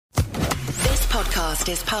podcast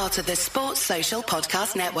is part of the Sports Social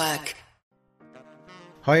Podcast Network.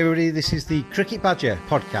 Hi everybody, this is the Cricket Badger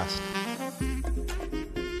podcast.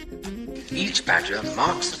 Each badger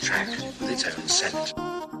marks the track with its own scent.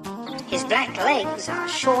 His black legs are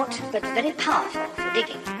short but very powerful for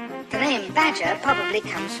digging. The name badger probably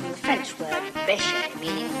comes from the French word bêcher,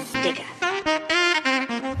 meaning digger.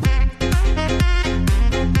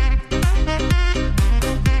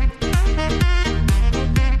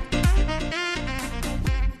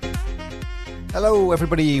 Hello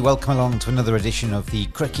everybody, welcome along to another edition of the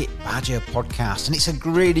Cricket Badger podcast, and it's a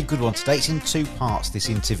really good one today. It's in two parts, this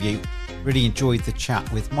interview. Really enjoyed the chat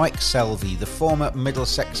with Mike Selvey, the former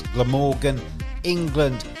Middlesex Glamorgan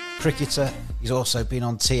England cricketer. He's also been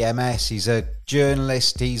on TMS, he's a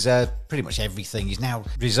journalist, he's pretty much everything. He's now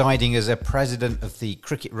residing as a president of the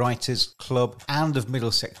Cricket Writers Club and of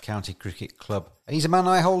Middlesex County Cricket Club. And he's a man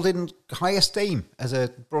I hold in high esteem as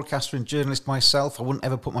a broadcaster and journalist myself. I wouldn't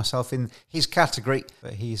ever put myself in his category,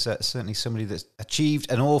 but he's certainly somebody that's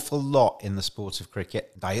achieved an awful lot in the sport of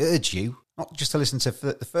cricket. And I urge you not just to listen to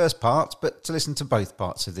the first part, but to listen to both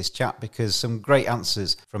parts of this chat, because some great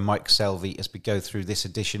answers from Mike Selvey as we go through this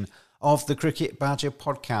edition of the Cricket Badger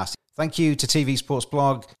podcast. Thank you to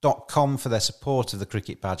tvsportsblog.com for their support of the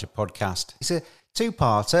Cricket Badger podcast. It's a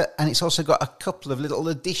two-parter, and it's also got a couple of little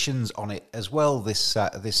additions on it as well this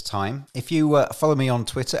time. If you follow me on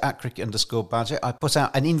Twitter at cricket_badger, I put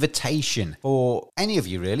out an invitation for any of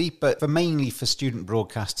you really, but mainly for student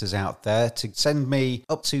broadcasters out there, to send me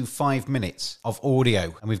up to 5 minutes of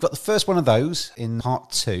audio. And we've got the first one of those in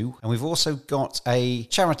part 2, and we've also got a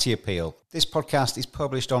charity appeal. This podcast is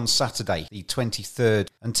published on Saturday, the 23rd,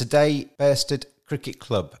 and today Bearsted Cricket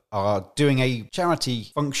Club are doing a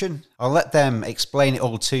charity function. I'll let them explain it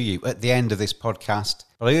all to you at the end of this podcast,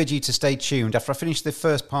 but I urge you to stay tuned. After I finish the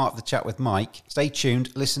first part of the chat with Mike, stay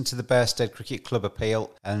tuned, listen to the Bearsted Cricket Club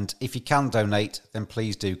appeal, and if you can donate, then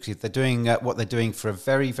please do, because they're doing what they're doing for a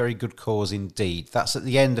very, very good cause indeed. That's at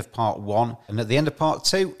the end of part 1, and at the end of part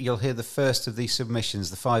 2, you'll hear the first of these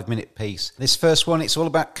submissions, the 5-minute piece. This first one, it's all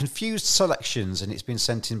about confused selections, and it's been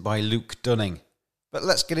sent in by Luke Dunning. But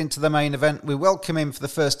let's get into the main event. We welcome him for the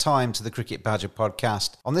first time to the Cricket Badger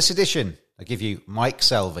podcast. On this edition, I give you Mike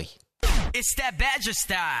Selvey. It's that Badger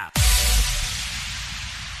style.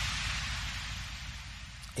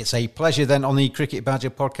 It's a pleasure then on the Cricket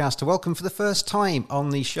Badger podcast to welcome for the first time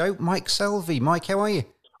on the show, Mike Selvey. Mike, how are you?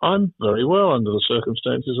 I'm very well under the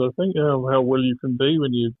circumstances, I think. How well you can be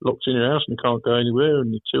when you're locked in your house and you can't go anywhere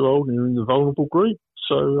and you're too old and you're in the vulnerable group.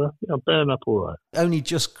 So, I'm bearing up all right. Only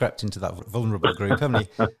just crept into that vulnerable group, haven't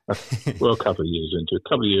you? Well, a couple of years into it.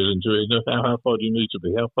 How far do you need to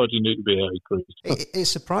be? How far do you need to be out of crease? It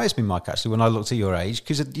surprised me, Mike, actually, when I looked at your age,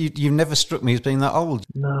 because you've never struck me as being that old.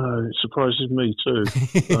 No, it surprises me too.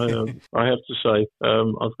 I have to say,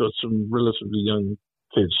 I've got some relatively young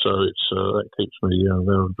kids, so it's that keeps me,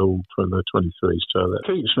 they're all 23, so that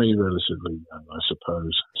keeps me relatively young, I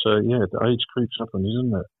suppose. So, yeah, the age creeps up on you,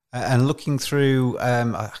 doesn't it? And looking through,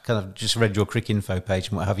 I kind of just read your Crick Info page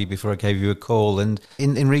and what have you before I gave you a call. And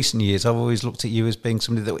in recent years, I've always looked at you as being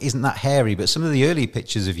somebody that isn't that hairy. But some of the early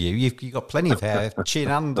pictures of you've got plenty of hair,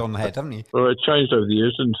 chin and on head, haven't you? Well, it changed over the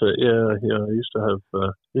years, didn't it? Yeah. I used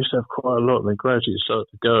to have quite a lot, and then gradually it started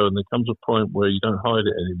to go. And there comes a point where you don't hide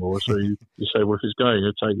it anymore. So you say, well, if it's going,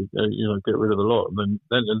 you take it, get rid of a lot, and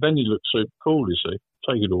then you look super cool. You see.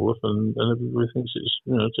 Take it off, and everybody thinks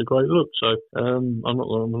it's a great look. So I'm not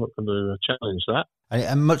going to challenge that.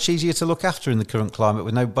 And much easier to look after in the current climate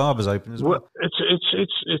with no barbers open as well. It's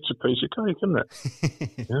a piece of cake, isn't it?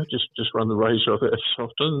 Just run the razor off it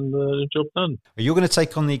often, and job done. Well, you're going to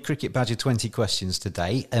take on the Cricket Badger 20 questions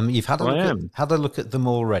today. You've had a look at them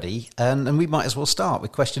already, and we might as well start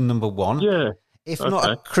with question number 1. Yeah. If not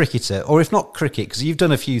a cricketer, or if not cricket, because you've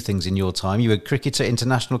done a few things in your time. You were a cricketer,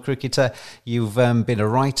 international cricketer. You've been a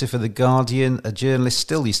writer for The Guardian, a journalist.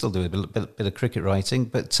 You still do a bit of cricket writing,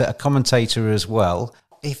 but a commentator as well.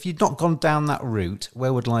 If you'd not gone down that route,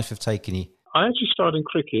 where would life have taken you? I actually started in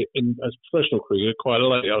cricket as professional cricketer quite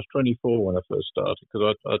late. I was 24 when I first started,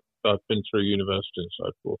 because I'd been through university and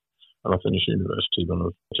so forth. And I finished university when I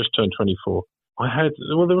just turned 24.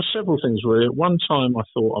 There were several things really. At one time, I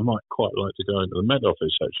thought I might quite like to go into the Met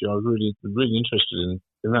Office. Actually, I was really interested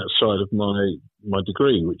in that side of my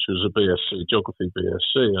degree, which was a BSc, geography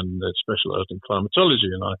BSc, and specialised in climatology,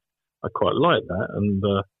 and I quite liked that, and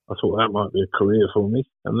I thought that might be a career for me.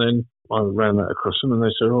 And then I ran that across them, and they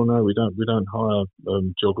said, "Oh no, we don't hire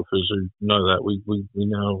geographers who know that. We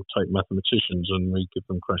now take mathematicians and we give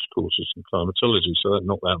them crash courses in climatology." So that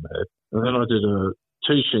knocked that on the head. And then I did a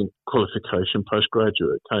teaching qualification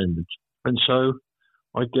postgraduate at Cambridge. And so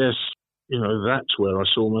I guess that's where I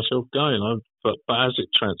saw myself going. But as it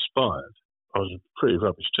transpired, I was a pretty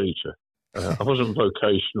rubbish teacher. I wasn't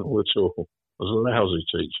vocational at all. I was a lousy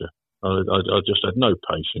teacher. I just had no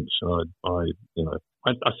patience.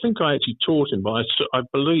 I think I actually taught him, but I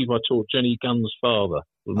believe I taught Jenny Gunn's father.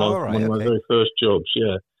 One of my very first jobs,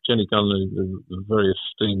 yeah. Jenny Gunn, a very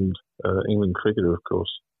esteemed England cricketer, of course.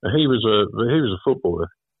 He was a footballer.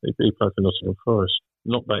 He played for Nottingham Forest.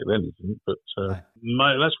 Not back then, he didn't, but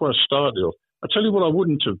that's where I started off. I tell you what, I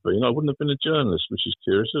wouldn't have been. I wouldn't have been a journalist, which is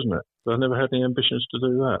curious, isn't it? But I never had any ambitions to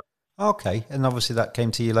do that. Okay, and obviously that came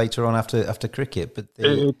to you later on after cricket, but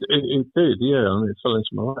it did, yeah. I mean, it fell into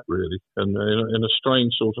my lap really, and in a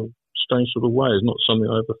strange sort of way. It's not something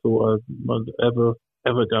I ever thought I'd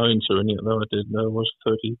ever go into, and yet though I did, I was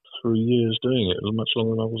 33 years doing it. It was much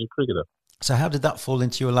longer than I was a cricketer. So how did that fall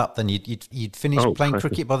into your lap then? You'd finished playing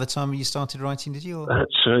cricket by the time you started writing, did you? Or? That's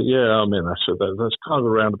that's kind of a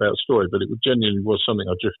roundabout story, but it genuinely was something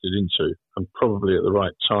I drifted into, and probably at the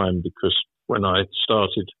right time, because when I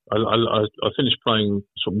started, I finished playing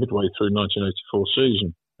sort of midway through 1984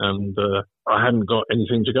 season, and I hadn't got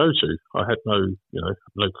anything to go to. I had no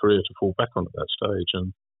career to fall back on at that stage,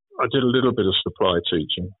 and I did a little bit of supply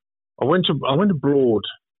teaching. I went abroad.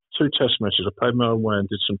 2 test matches. I paid my own way and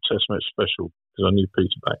did some test match special because I knew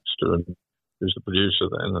Peter Baxter, and he was the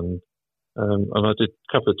producer then, and I did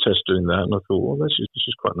a couple of tests doing that, and I thought, well, this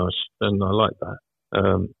is quite nice, and I like that.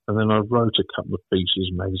 And then I wrote a couple of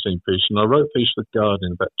pieces, magazine pieces, and I wrote a piece for The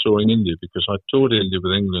Guardian about touring India, because I toured India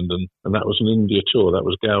with England, and that was an India tour. That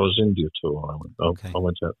was Gower's India tour. I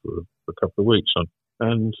went out for a couple of weeks on,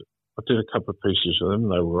 and I did a couple of pieces for them,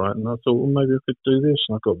 and they were right, and I thought, well, maybe I could do this,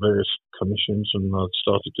 and I got various commissions, and I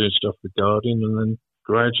started doing stuff for The Guardian, and then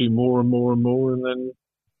gradually more and more and more, and then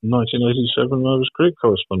in 1987 I was cricket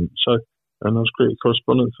correspondent. And I was cricket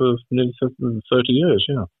correspondent for nearly 30 years,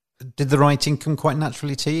 yeah. Did the writing come quite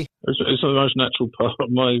naturally to you? It's the most natural part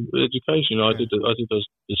of my education. I did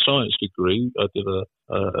a science degree. I did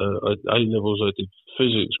A levels. I did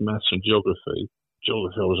physics, maths, and geography.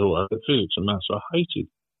 Geography I was all right. Physics and maths I hated,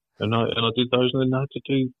 and I did those, and then I had to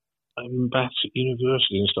do maths at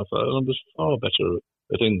university and stuff like that. And I was far better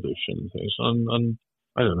at English and things. And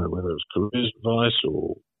I don't know whether it was career advice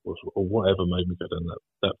or whatever made me go down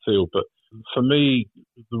that field. But for me,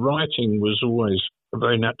 the writing was always a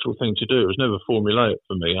very natural thing to do. It was never formulaic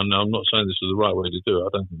for me. And I'm not saying this is the right way to do it. I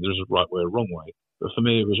don't think there's a right way or wrong way. But for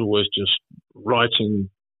me, it was always just writing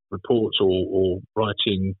reports or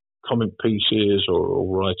writing comment pieces or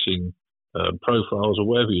writing profiles or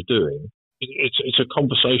whatever you're doing. It's a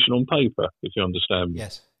conversation on paper, if you understand me.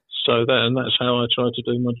 Yes. So that's how I try to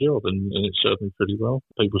do my job, and it served me pretty well.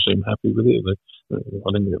 People seem happy with it.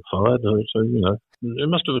 I didn't get fired, so it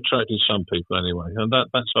must have attracted some people anyway. And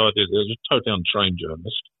that's how I did it. I was a totally untrained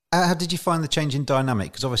journalist. How did you find the change in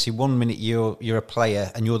dynamic? Because obviously, one minute you're a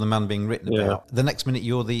player and you're the man being written about. The next minute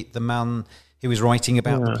you're the man who is writing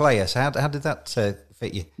about the player. So how did that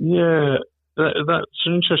fit you? Yeah, that's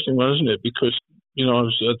an interesting one, isn't it? Because I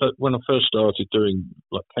was when I first started doing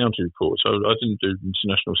like county reports. I didn't do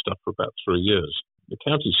international stuff for about 3 years. The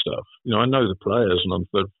county stuff, I know the players and I'm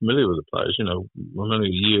very familiar with the players. I'm only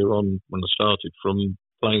a year on when I started from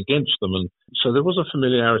playing against them, and so there was a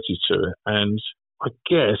familiarity to it. And I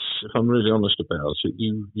guess, if I'm really honest about it,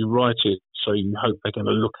 you write it so you hope they're going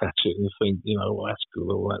to look at it and think, well, that's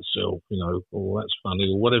good, or that's self, or that's funny,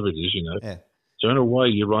 or whatever it is, Yeah. So in a way,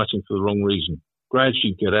 you're writing for the wrong reason.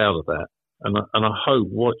 Gradually, you get out of that. And I hope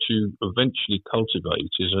what you eventually cultivate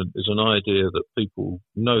is an idea that people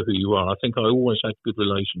know who you are. I think I always had good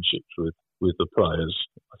relationships with the players.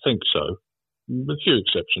 I think so. A few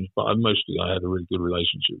exceptions, but mostly I had a really good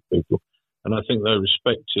relationship with people. And I think they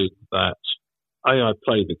respected that, I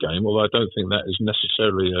played the game, although I don't think that is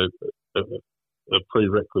necessarily a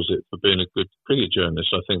prerequisite for being a good cricket journalist.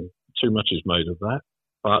 I think too much is made of that.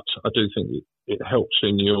 But I do think it helps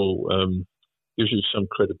in your, gives you some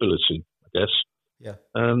credibility, I guess. Yeah.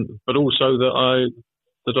 But also that I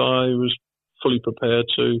was fully prepared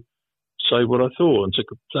to say what I thought and to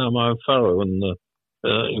plough my own furrow and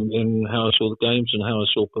in how I saw the games and how I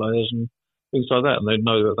saw players and things like that. And they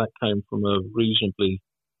know that came from a reasonably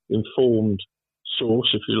informed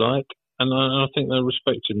source, if you like. And I think they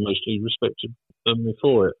mostly respected me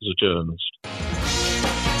for it as a journalist.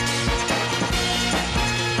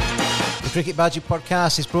 The Cricket Badger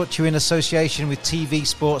podcast is brought to you in association with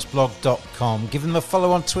tvsportsblog.com. Give them a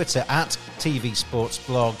follow on Twitter at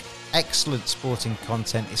tvsportsblog. Excellent sporting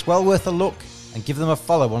content. It's well worth a look. And give them a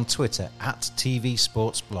follow on Twitter at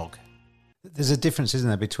tvsportsblog. There's a difference, isn't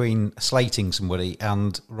there, between slating somebody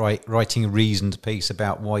and writing a reasoned piece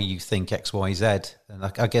about why you think X, Y, Z. And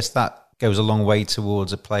I guess that goes a long way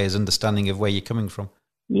towards a player's understanding of where you're coming from.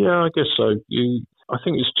 Yeah, I guess so. I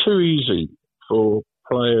think it's too easy for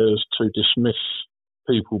players to dismiss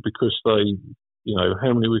people because they,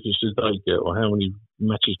 how many wickets did they get or how many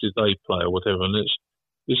matches did they play or whatever. And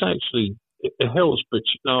it's actually, it helps. But,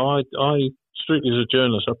 I strictly as a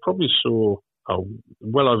journalist, I probably saw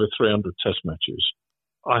well over 300 test matches.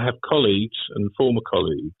 I have colleagues and former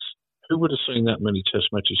colleagues who would have seen that many test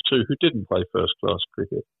matches too, who didn't play first-class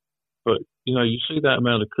cricket. But, you see that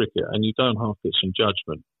amount of cricket and you don't half get some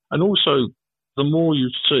judgment. And also, the more you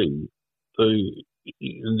see,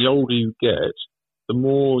 the older you get, the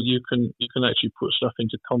more you can actually put stuff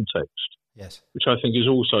into context. Yes. Which I think is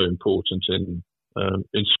also important in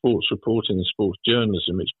sports reporting and sports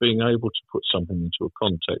journalism. It's being able to put something into a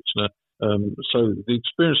context. Now, so the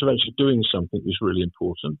experience of actually doing something is really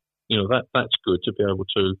important. That's good to be able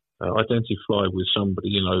to identify with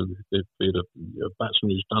somebody, be it a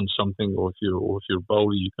batsman who's done something, or if you're a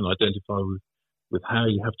bowler, you can identify with how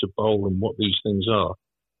you have to bowl and what these things are.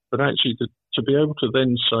 But actually to be able to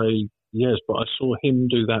then say, yes, but I saw him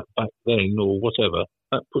do that back then or whatever,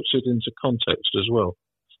 that puts it into context as well.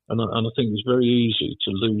 And I think it's very easy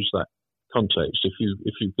to lose that context if you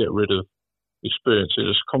get rid of experience. It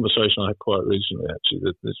was a conversation I had quite recently,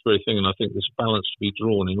 actually, this very thing, and I think there's a balance to be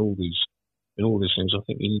drawn in all these things. I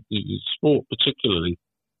think sport particularly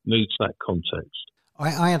needs that context.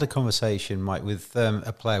 I had a conversation, Mike, with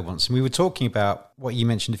a player once, and we were talking about what you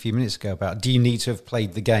mentioned a few minutes ago about, do you need to have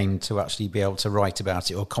played the game to actually be able to write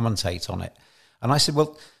about it or commentate on it? And I said,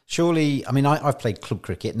 well, surely, I've played club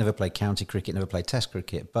cricket, never played county cricket, never played test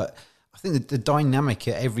cricket, but I think that the dynamic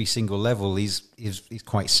at every single level is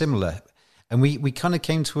quite similar. And we kind of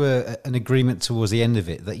came to an agreement towards the end of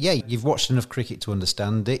it that, yeah, you've watched enough cricket to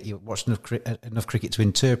understand it, you've watched enough cricket to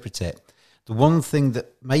interpret it. The one thing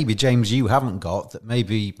that maybe, James, you haven't got, that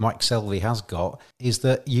maybe Mike Selvey has got, is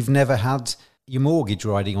that you've never had your mortgage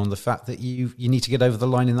riding on the fact that you need to get over the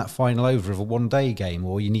line in that final over of a one-day game,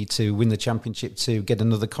 or you need to win the championship to get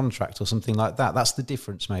another contract or something like that. That's the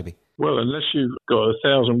difference, maybe. Well, unless you've got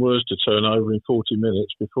 1,000 words to turn over in 40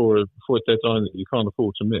 minutes before a deadline that you can't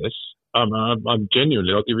afford to miss, I'm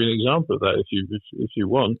genuinely, I'll give you an example of that if you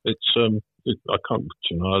want. I can't,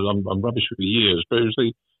 I'm rubbish with the years, but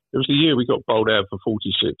it was the year we got bowled out for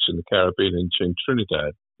 46 in the Caribbean in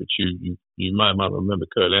Trinidad, which you might remember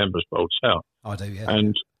Curly Ambrose bowled out. I do, yeah.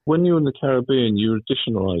 And when you're in the Caribbean, you're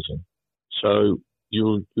editionalising. So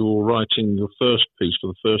you're writing your first piece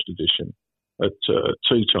for the first edition at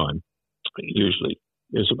tea time, usually.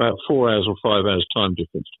 There's about 4 hours or 5 hours time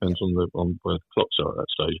difference, depends on where the clocks are at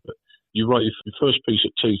that stage. But you write your first piece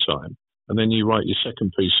at tea time, and then you write your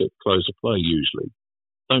second piece at close of play, usually.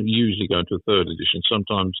 Don't usually go into a third edition.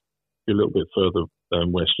 Sometimes you're a little bit further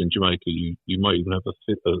west in Jamaica, you might even have a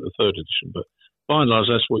third edition. But by and large,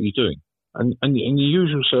 that's what you're doing. And in the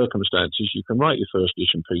usual circumstances, you can write your first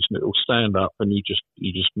edition piece and it will stand up, and you just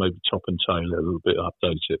maybe top and tail it a little bit,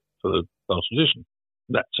 update it for the last edition.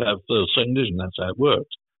 That's how the second edition. That's how it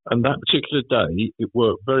worked. And that particular day, it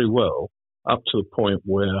worked very well up to the point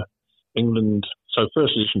where England. So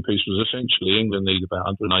first edition piece was essentially England need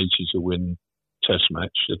about 180 to win Test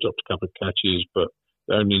match. They dropped a couple of catches, but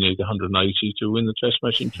they only need 180 to win the Test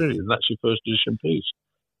match in Trinidad. That's your first edition piece.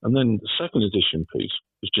 And then the second edition piece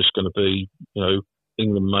was just going to be,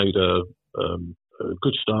 England made a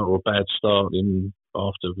good start or a bad start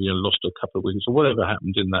after lost a couple of wickets or whatever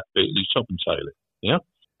happened in that bit. You top and tail it, yeah.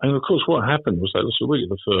 And of course, what happened was they lost a wicket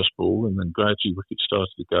the first ball, and then gradually wickets started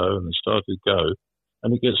to go, and they started to go,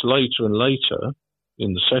 and it gets later and later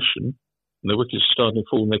in the session. And the wickets are starting to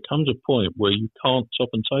fall, and there comes a point where you can't top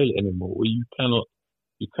and tail it anymore, where you cannot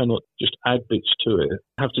just add bits to it. You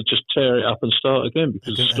have to just tear it up and start again,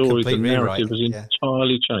 because the story, the narrative has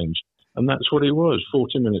entirely changed. And that's what it was,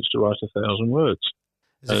 40 minutes to write 1,000 words.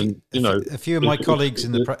 And, a few of my colleagues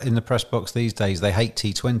in the press box these days, they hate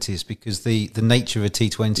T20s because the nature of a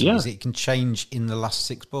T20 is it can change in the last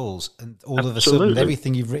 6 balls, and all of a sudden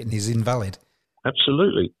everything you've written is invalid.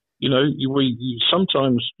 Absolutely. You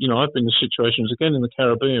sometimes, I've been in situations again in the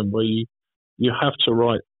Caribbean where you have to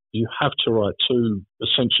write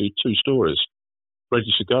essentially two stories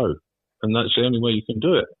ready to go, and that's the only way you can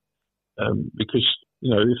do it. Because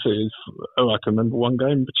I can remember one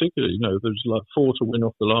game in particular. There was like 4 to win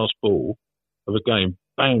off the last ball of a game.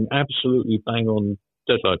 Bang, absolutely bang on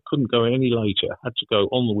deadline. Couldn't go any later. Had to go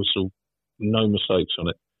on the whistle, no mistakes on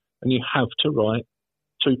it. And you have to write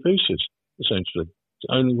 2 pieces essentially. It's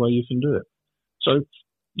the only way you can do it. So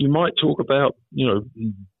you might talk about,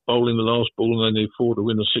 bowling the last ball and they need 4 to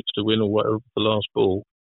win or 6 to win or whatever the last ball,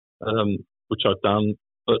 which I've done.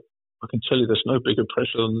 But I can tell you there's no bigger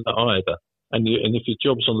pressure than that either. And if your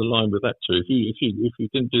job's on the line with that too, if you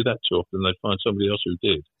didn't do that too often, they'd find somebody else who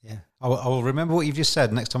did. Yeah, I will remember what you've just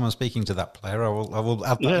said next time I'm speaking to that player. I will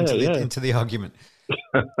add that into the argument.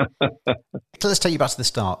 Let's take you back to the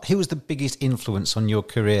start. Who was the biggest influence on your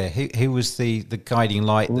career? Who was the guiding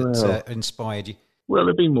light that inspired you? Well,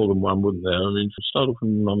 there'd be more than one, wouldn't there? I mean, to start off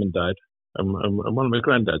with Mum and Dad, and one of my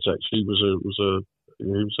granddads actually was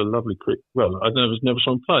a lovely cricket. Well, I never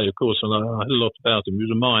saw him play, of course, and I had a lot about him. He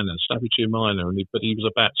was a miner, Staffordshire miner, but he was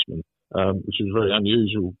a batsman, which was very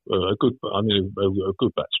unusual. A good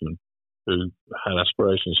batsman who had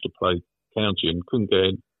aspirations to play county and couldn't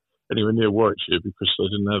get anywhere near Warwickshire because they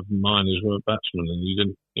didn't have miners who weren't batsmen, and he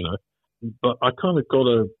didn't, But I kind of got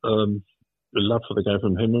a love for the game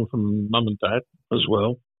from him and from Mum and Dad as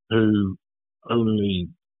well, who only,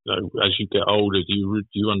 as you get older,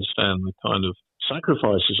 you understand the kind of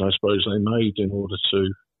sacrifices, I suppose, they made in order to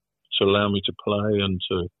allow me to play and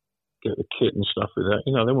to get the kit and stuff with that.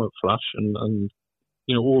 They weren't flush, and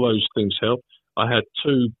all those things helped. I had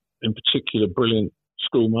two, in particular, brilliant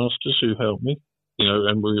schoolmasters who helped me,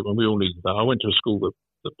 and we all needed that. I went to a school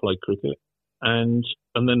that played cricket, and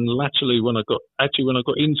then latterly when I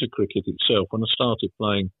got into cricket itself, when I started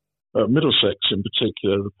playing Middlesex in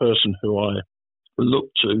particular, the person who I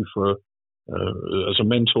looked to for as a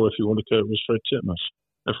mentor, if you want to call it, was Fred Titmus.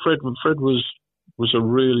 And Fred was a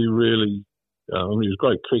really, really, he was a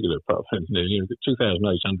great cricketer, apart from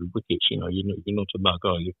 2,800 wickets, you're not a mug,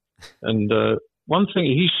 are you? And one thing,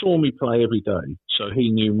 he saw me play every day, so he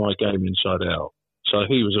knew my game inside out. So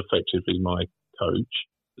he was effectively my coach.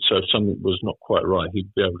 So if something was not quite right,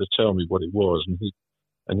 he'd be able to tell me what it was, and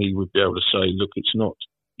he would be able to say, look, it's not,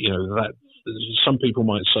 that. Some people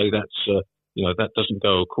might say that's, that doesn't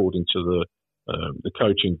go according to the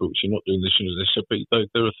coaching books. You're not doing this and this. But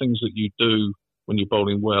there are things that you do when you're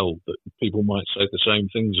bowling well that people might say the same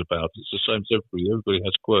things about. It's the same as everybody. Everybody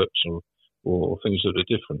has quirks or things that are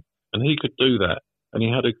different, and he could do that. And he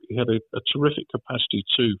had a terrific capacity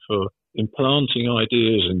too for implanting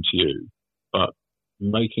ideas into you, but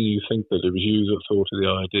making you think that it was you that thought of the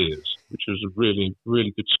ideas, which was a really,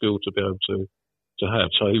 really good skill to be able to have.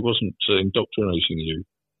 So he wasn't indoctrinating you.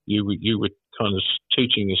 You were kind of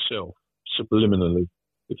teaching yourself subliminally,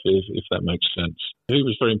 if that makes sense. He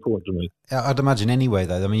was very important to me. I'd imagine anyway,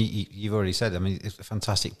 though. I mean, you've already said, he's a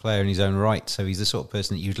fantastic player in his own right, so he's the sort of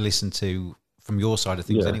person that you'd listen to from your side of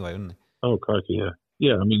things anyway, wouldn't he? Oh, crikey, yeah.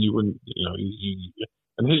 Yeah, I mean, you wouldn't,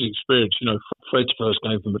 and his experience, Fred's first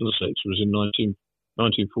game for Middlesex was in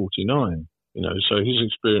 1949. So his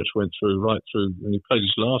experience went right through, and he played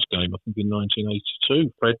his last game, I think, in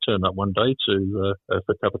 1982. Fred turned up one day for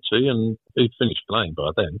a cup of tea, and he'd finished playing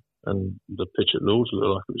by then. And the pitch at Lord's looked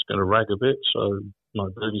like it was going to rag a bit. So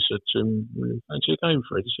Mike Brady said to him, fancy a game,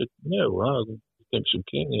 Fred? He said, yeah, well, against some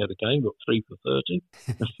king. He had a game, got 3 for 30.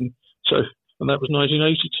 And that was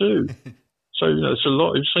 1982. So, it's a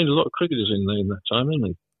lot. You've seen a lot of cricketers in that time,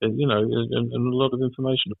 haven't you? And a lot of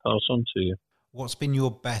information to pass on to you. What's been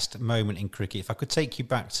your best moment in cricket? If I could take you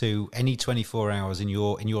back to any 24 hours in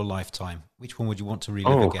your lifetime, which one would you want to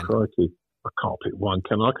relive again? Oh, crikey. I can't pick one,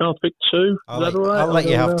 can I? I can't pick two. I'll let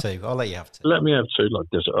you have two. Let me have two, like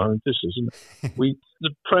Desert Island Discs, isn't it?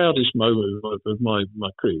 The proudest moment of my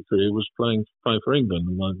cricket career was playing for England.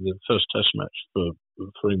 The first Test match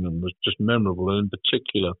for England was just memorable, and in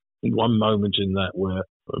particular, in one moment in that where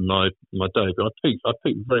my debut, I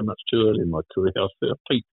peaked very much too early in my career. I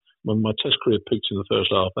peaked. My Test career peaked in the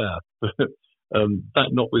first half hour. That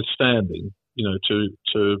notwithstanding,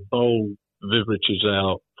 to bowl Viv Richards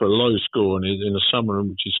out for a low score in a summer in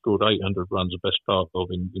which he scored 800 runs, the best part of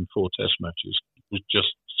in 4 Test matches, was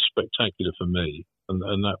just spectacular for me, and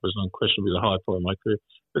that was unquestionably the high point of my career.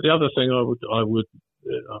 But the other thing I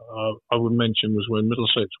would mention was when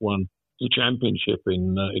Middlesex won the championship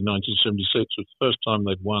in 1976. It was the first time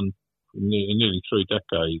they'd won in nearly 3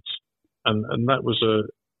 decades, and that was a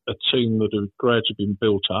team that had gradually been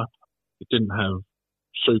built up. It didn't have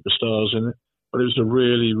superstars in it, but it was a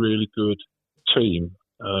really, really good team.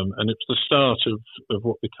 And it's the start of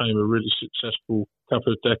what became a really successful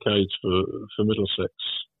couple of decades for Middlesex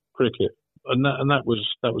cricket. And that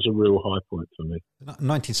was a real high point for me.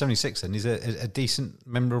 1976 then is a decent,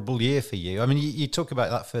 memorable year for you. I mean, you talk about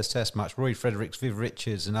that first Test match, Roy Fredericks, Viv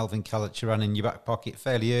Richards and Alvin Kalachurran in your back pocket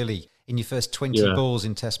fairly early in your first 20 balls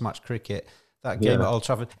in Test match cricket. That game at Old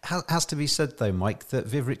Trafford. Has to be said, though, Mike, that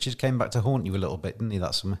Viv Richards came back to haunt you a little bit, didn't he,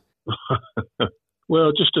 that summer?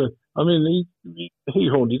 Well, he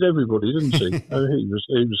haunted everybody, didn't he? He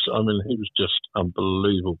was just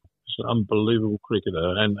unbelievable. He's an unbelievable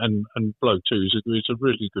cricketer and bloke too. He's a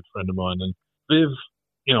really good friend of mine. And Viv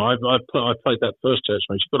I played that first test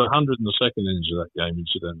match. He got 100 in the second innings of that game,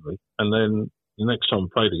 incidentally. And then the next time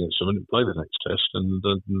I played against him, I didn't play the next test. And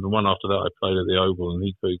the one after that, I played at the Oval, and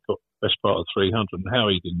he got best part of 300. And how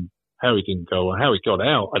he didn't go, or how he got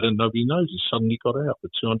out, I don't know if he knows. He suddenly got out for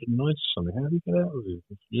 290 something. How did he get out of it?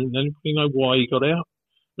 Anybody know why he got out?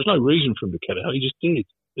 There's no reason for him to get out. He just did.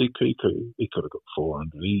 He could have got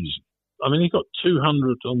 400 easy. I mean, he got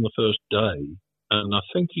 200 on the first day, and I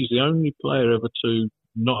think he's the only player ever to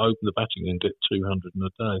not open the batting and get 200 in a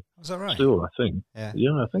day. Was that right? Still, I think.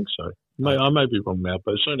 Yeah, I think so. I may be wrong now,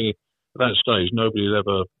 but certainly at that stage, nobody had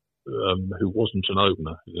ever, who wasn't an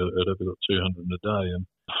opener, had ever got 200 in a day. And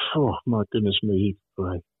oh my goodness me, he could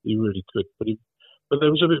play. He really could. But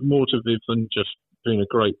there was a bit more to Viv than just being a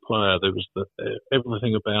great player. There was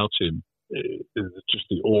everything about him, just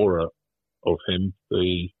the aura of him.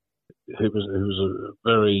 He was a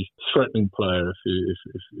very threatening player,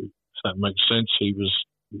 if that makes sense. He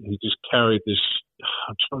just carried this.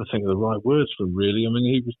 I'm trying to think of the right words for him, really. I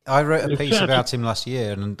mean, I wrote a piece about him last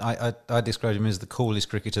year, and I described him as the coolest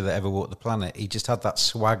cricketer that ever walked the planet. He just had that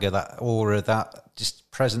swagger, that aura, that just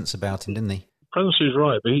presence about him, didn't he? Presence is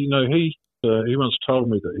right, but he once told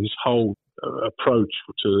me that his whole approach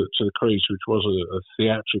to the crease, which was a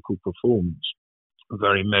theatrical performance,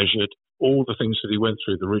 very measured. All the things that he went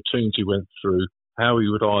through, the routines he went through, how he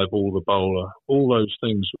would eyeball the bowler, all those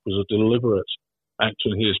things was a deliberate act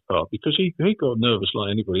on his part, because he got nervous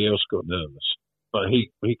like anybody else got nervous, but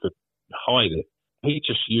he could hide it. He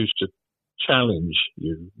just used to challenge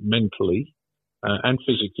you mentally and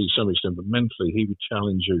physically to some extent, but mentally he would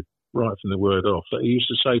challenge you right from the word off. He used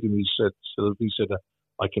to say to me, he said,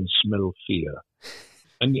 I can smell fear.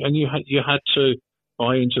 And you had to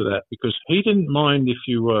buy into that, because he didn't mind if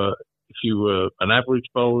you were an average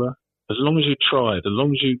bowler, as long as you tried, as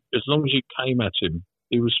long as you came at him,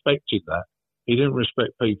 he respected that. He didn't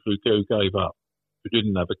respect people who gave up, who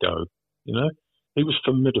didn't have a go. You know, he was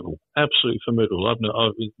formidable, absolutely formidable. I've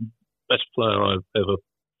best player I've ever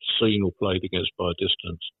seen or played against by a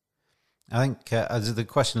distance. I think as the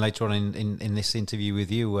question later on in this interview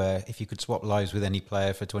with you, if you could swap lives with any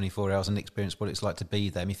player for 24 hours and experience what it's like to be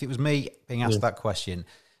them. If it was me being asked that question,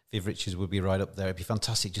 Viv Richards would be right up there. It'd be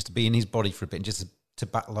fantastic just to be in his body for a bit and just to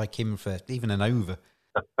bat like him for even an over.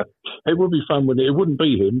 It would be fun. It wouldn't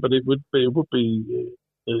be him, but it would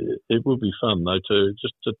be fun though to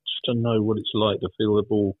know what it's like to feel the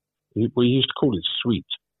ball. We used to call it sweet.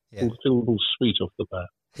 Yeah. Feel the ball sweet off the bat.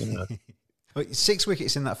 You know. 6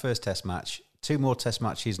 wickets in that first Test match. 2 more Test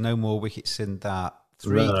matches. No more wickets in that.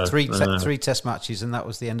 Three Test matches, and that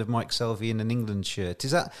was the end of Mike Selvey in an England shirt. Is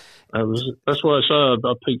that? That's why I say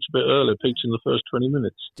I peaked a bit earlier. Peaked in the first 20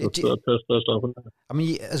 minutes. First half an hour. I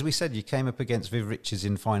mean, as we said, you came up against Viv Richards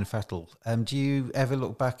in fine fettle. Do you ever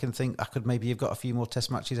look back and think I could maybe have got a few more Test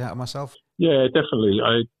matches out of myself? Yeah, definitely.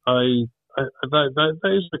 That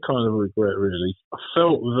is the kind of regret, really. I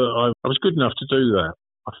felt that I was good enough to do that.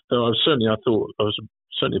 I thought I was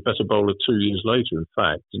certainly a better bowler 2 years later. In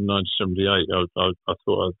fact, in 1978, I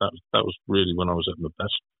thought that was really when I was at my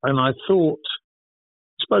best. And I thought,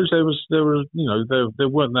 I suppose there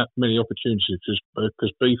weren't that many opportunities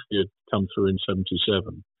because Beefy had come through in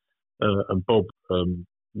 '77, and Bob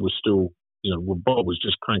was still, Bob was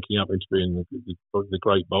just cranking up into being the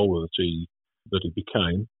great bowler that he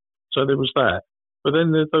became. So there was that. But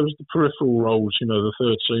then there was the peripheral roles, the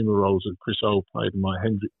third seamer roles that Chris Old played, and Mike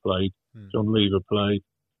Hendrick played, John Lever played,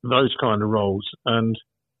 those kind of roles. And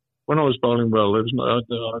when I was bowling well,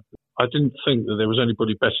 I didn't think that there was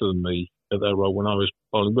anybody better than me at that role when I was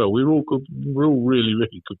bowling well. We were all good. We were all really,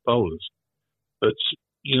 really good bowlers. But,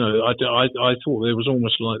 I thought there was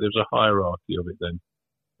almost like there was a hierarchy of it then.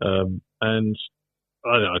 And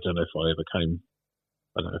I don't know if I ever came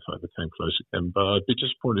close again, but I'd be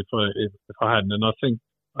disappointed if I hadn't. And I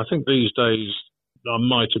think these days I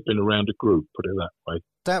might have been around a group, put it that way. I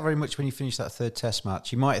doubt very much when you finished that third Test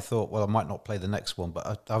match, you might have thought, well, I might not play the next one,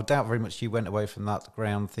 but I doubt very much you went away from that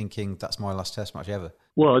ground thinking that's my last Test match ever.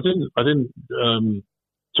 Well, I didn't.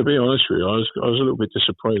 To be honest with you, I was a little bit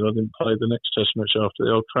disappointed. I didn't play the next Test match after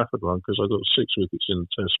the Old Trafford one because I got 6 wickets in the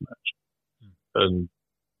Test match, and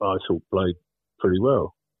I thought played pretty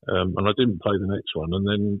well. And I didn't play the next one. And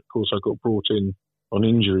then, of course, I got brought in on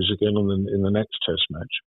injuries again in the next Test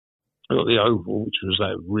match. I got the Oval, which was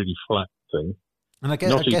that really flat thing. And I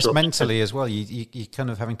guess mentally as well, you're kind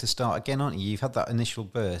of having to start again, aren't you? You've had that initial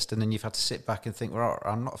burst, and then you've had to sit back and think, well,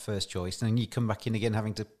 I'm not first choice. And then you come back in again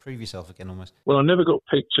having to prove yourself again almost. Well, I never got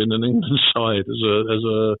picked in an England side as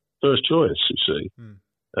a first choice, you see.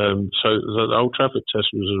 So the Old Trafford Test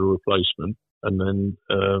was a replacement. And then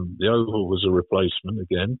the Oval was a replacement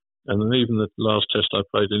again. And then even the last test I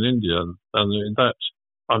played in India, and in that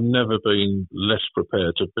I've never been less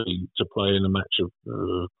prepared to play in a match of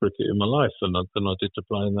cricket in my life than I did to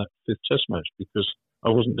play in that fifth test match, because I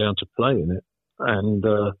wasn't down to play in it. And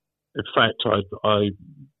in fact, I'd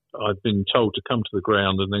been told to come to the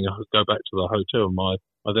ground and then go back to the hotel. My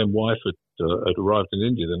then wife had arrived in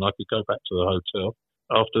India. Then I could go back to the hotel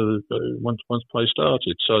after once play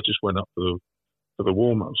started. So I just went up for the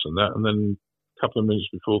warm-ups and that. And then a couple of minutes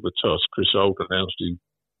before the toss, Chris Old announced he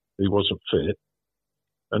wasn't fit,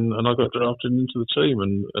 and I got drafted into the team.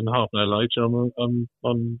 And half an hour later, I'm out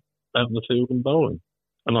in the field and bowling.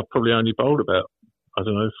 And I probably only bowled about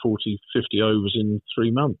 40, 50 overs in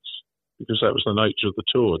 3 months, because that was the nature of the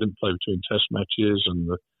tour. I didn't play between test matches,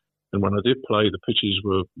 and when I did play, the pitches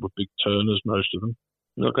were big turners, most of them.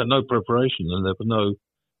 And I got no preparation, and there were no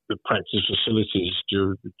good practice facilities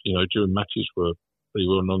during matches they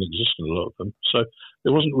were non-existent, a lot of them. So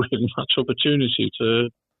there wasn't really much opportunity to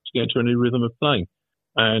get into any rhythm of playing.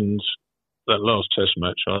 And that last test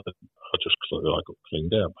match, I got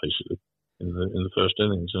cleaned out basically in the first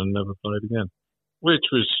innings and never played again. Which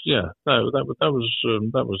was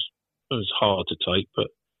that was hard to take, but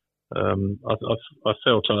I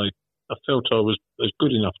felt I was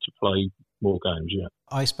good enough to play more games. Yeah,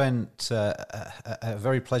 I spent a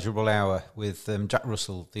very pleasurable hour with Jack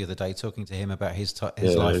Russell the other day, talking to him about his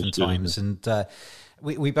life and times, and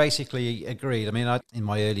we basically agreed. I mean, I in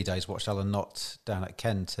my early days watched Alan Knott down at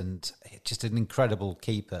Kent, and just an incredible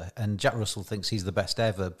keeper. And Jack Russell thinks he's the best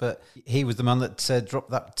ever, but he was the man that dropped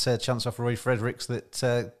that chance off Roy Fredericks that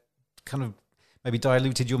kind of maybe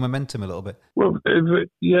diluted your momentum a little bit. Well,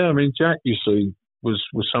 yeah, I mean, Jack, you see, was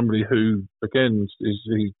somebody who, again,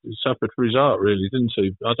 he suffered for his art, really, didn't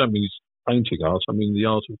he? I don't mean his painting art. I mean the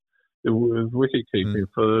art of wicket keeping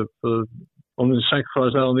for on the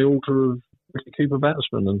sacrifice out on the altar of wicket keeper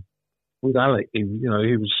batsmen. And with Alec, he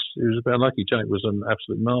was about lucky. Jack was an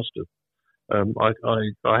absolute master. I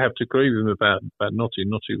have to agree with him about Notty.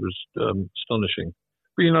 Notty was astonishing.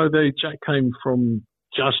 But Jack came from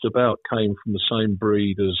the same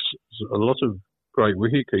breed as a lot of great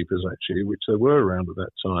wicket keepers, actually, which there were around at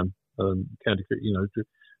that time. County,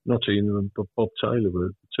 Notty and Bob Taylor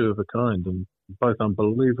were two of a kind, and both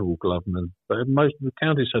unbelievable glovemen. But most of the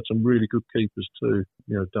counties had some really good keepers too.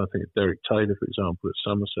 Don't think of Derek Taylor, for example, at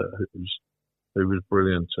Somerset, who was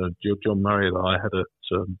brilliant. John Murray that I had at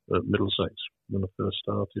Middlesex when I first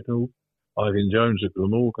started. Ivan Jones at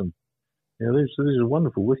Glamorgan. These are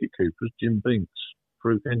wonderful wicket keepers. Jim Binks,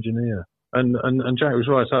 Fruit Engineer, and Jack was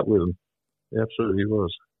right up with them. He absolutely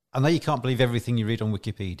was. I know you can't believe everything you read on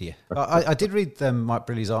Wikipedia. I did read Mike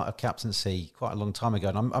Briley's Art of Captaincy quite a long time ago,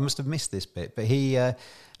 and I must have missed this bit, but he,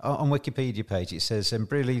 on Wikipedia page, it says,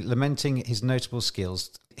 Briley lamenting his notable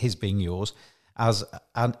skills, his being yours, as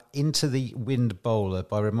an into-the-wind bowler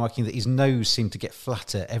by remarking that his nose seemed to get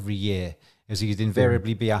flatter every year, as he'd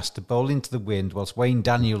invariably be asked to bowl into the wind, whilst Wayne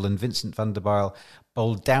Daniel and Vincent van der Bijl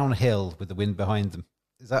bowled downhill with the wind behind them.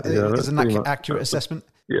 Is that an accurate assessment?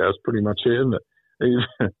 Yeah, that's pretty much it, isn't it?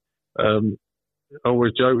 I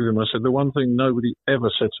always joke with him. I said the one thing nobody ever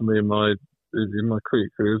said to me in my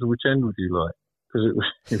cricket career was, "Which end would you like?" Because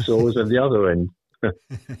it was always at the other end.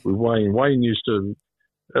 With Wayne, Wayne used to.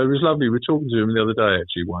 It was lovely. We were talking to him the other day,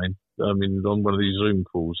 actually. Wayne, I mean, on one of these Zoom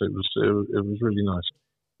calls. It was really nice.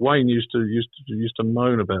 Wayne used to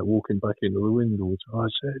moan about walking back into the wind all the time. I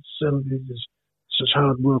said, "It's such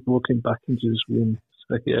hard work walking back into this wind."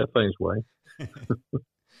 So, yeah, thanks, Wayne.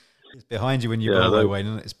 It's behind you when you bowl, though, Wayne,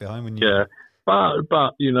 and it's behind when you... Yeah, but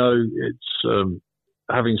it's...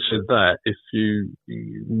 having said that, if you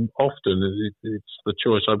often, it's the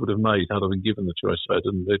choice I would have made had I been given the choice.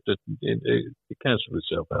 It cancelled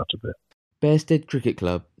itself out a bit. Bearsted Cricket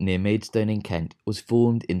Club near Maidstone in Kent was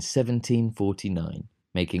formed in 1749,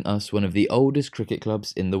 making us one of the oldest cricket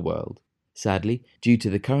clubs in the world. Sadly, due to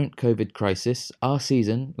the current COVID crisis, our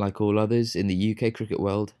season, like all others in the UK cricket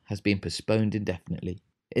world, has been postponed indefinitely.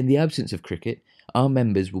 In the absence of cricket, our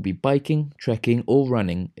members will be biking, trekking or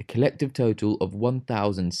running a collective total of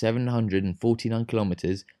 1,749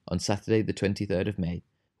 kilometres on Saturday the 23rd of May,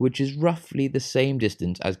 which is roughly the same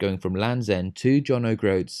distance as going from Land's End to John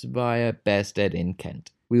O'Groats via Bearsted in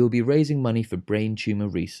Kent. We will be raising money for brain tumour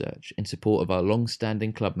research in support of our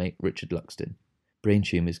long-standing clubmate Richard Luxton. Brain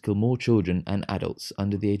tumours kill more children and adults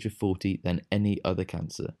under the age of 40 than any other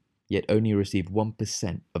cancer, yet only receive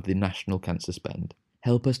 1% of the national cancer spend.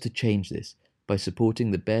 Help us to change this by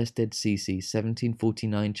supporting the Bearsted CC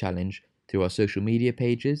 1749 Challenge through our social media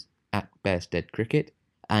pages at Bearsted Cricket,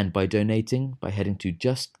 and by donating by heading to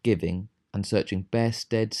Just Giving and searching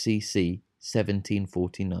Bearsted CC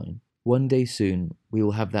 1749. One day soon, we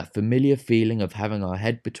will have that familiar feeling of having our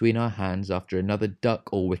head between our hands after another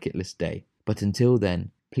duck or wicketless day. But until then,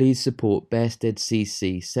 please support Bearstead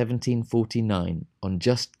CC 1749 on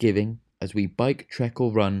Just Giving as we bike, trek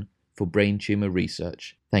or run for brain tumour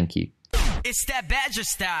research. Thank you. It's that Badger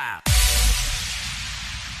style.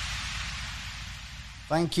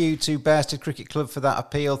 Thank you to Bearstead Cricket Club for that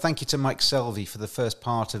appeal. Thank you to Mike Selvey for the first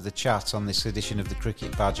part of the chat on this edition of the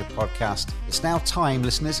Cricket Badger podcast. It's now time,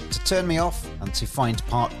 listeners, to turn me off and to find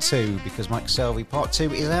part 2, because Mike Selvey part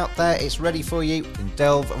 2 is out there. It's ready for you. You can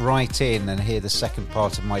delve right in and hear the second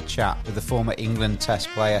part of my chat with the former England Test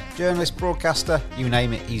player, journalist, broadcaster, you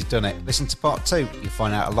name it, he's done it. Listen to part 2. You'll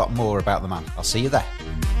find out a lot more about the man. I'll see you there.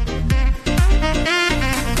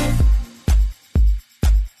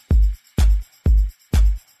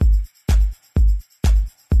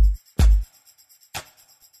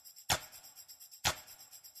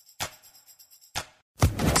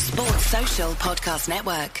 Social Podcast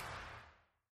Network.